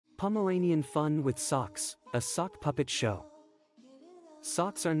Pomeranian fun with socks, a sock puppet show.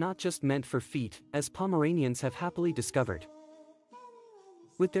 Socks are not just meant for feet, as Pomeranians have happily discovered.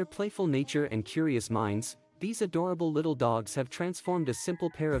 With their playful nature and curious minds, these adorable little dogs have transformed a simple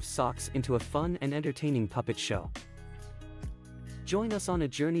pair of socks into a fun and entertaining puppet show. Join us on a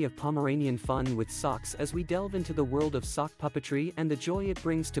journey of Pomeranian fun with socks as we delve into the world of sock puppetry and the joy it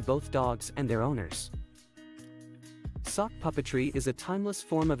brings to both dogs and their owners. Sock puppetry is a timeless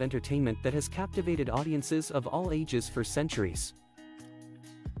form of entertainment that has captivated audiences of all ages for centuries.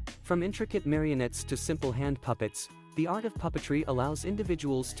 From intricate marionettes to simple hand puppets, the art of puppetry allows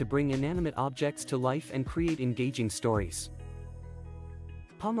individuals to bring inanimate objects to life and create engaging stories.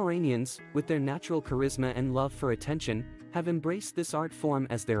 Pomeranians, with their natural charisma and love for attention, have embraced this art form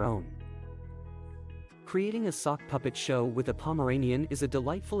as their own. Creating a sock puppet show with a Pomeranian is a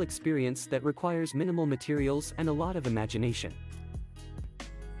delightful experience that requires minimal materials and a lot of imagination.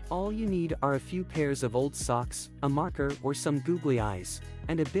 All you need are a few pairs of old socks, a marker or some googly eyes,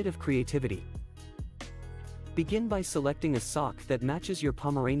 and a bit of creativity. Begin by selecting a sock that matches your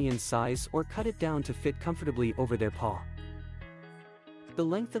Pomeranian's size or cut it down to fit comfortably over their paw. The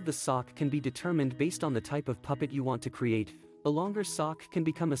length of the sock can be determined based on the type of puppet you want to create. A longer sock can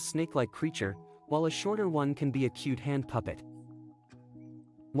become a snake-like creature, while a shorter one can be a cute hand puppet.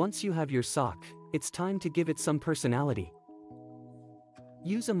 Once you have your sock, it's time to give it some personality.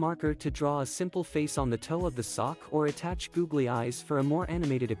 Use a marker to draw a simple face on the toe of the sock or attach googly eyes for a more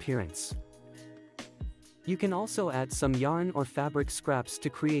animated appearance. You can also add some yarn or fabric scraps to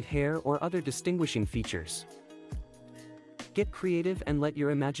create hair or other distinguishing features. Get creative and let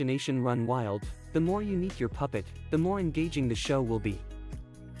your imagination run wild. The more unique your puppet, the more engaging the show will be.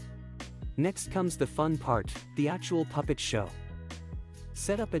 Next comes the fun part, the actual puppet show.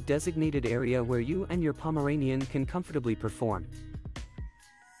 Set up a designated area where you and your Pomeranian can comfortably perform.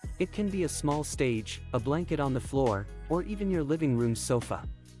 It can be a small stage, a blanket on the floor, or even your living room sofa.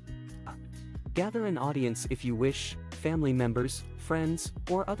 Gather an audience if you wish. Family members, friends,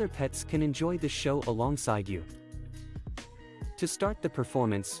 or other pets can enjoy the show alongside you. To start the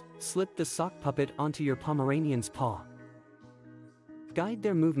performance, slip the sock puppet onto your Pomeranian's paw. Guide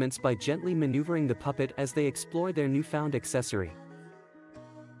their movements by gently maneuvering the puppet as they explore their newfound accessory.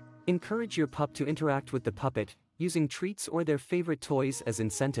 Encourage your pup to interact with the puppet, using treats or their favorite toys as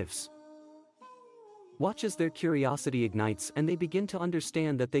incentives. Watch as their curiosity ignites and they begin to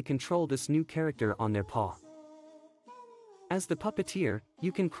understand that they control this new character on their paw. As the puppeteer,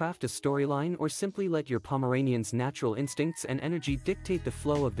 you can craft a storyline or simply let your Pomeranian's natural instincts and energy dictate the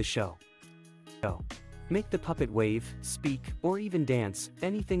flow of the show. Make the puppet wave, speak, or even dance.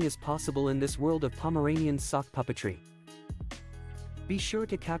 Anything is possible in this world of Pomeranian sock puppetry. Be sure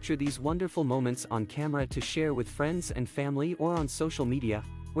to capture these wonderful moments on camera to share with friends and family or on social media,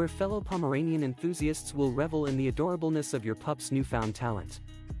 where fellow Pomeranian enthusiasts will revel in the adorableness of your pup's newfound talent.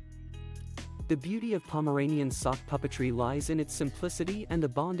 The beauty of Pomeranian sock puppetry lies in its simplicity and the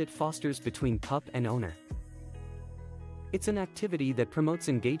bond it fosters between pup and owner. It's an activity that promotes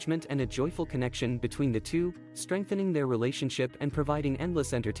engagement and a joyful connection between the two, strengthening their relationship and providing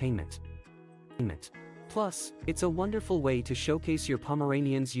endless entertainment. Plus, it's a wonderful way to showcase your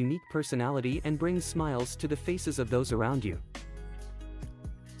Pomeranian's unique personality and bring smiles to the faces of those around you.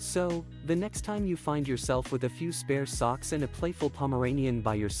 So, the next time you find yourself with a few spare socks and a playful Pomeranian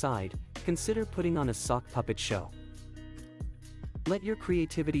by your side, consider putting on a sock puppet show. Let your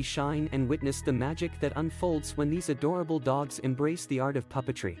creativity shine and witness the magic that unfolds when these adorable dogs embrace the art of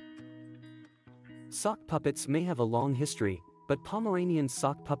puppetry. Sock puppets may have a long history, but Pomeranian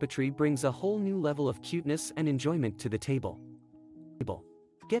sock puppetry brings a whole new level of cuteness and enjoyment to the table.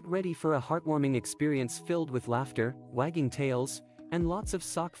 Get ready for a heartwarming experience filled with laughter, wagging tails, and lots of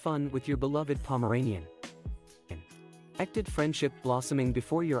sock fun with your beloved Pomeranian. Acted friendship blossoming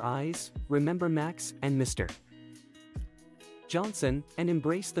before your eyes. Remember Max and Mr. Johnson, and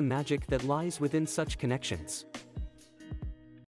embrace the magic that lies within such connections.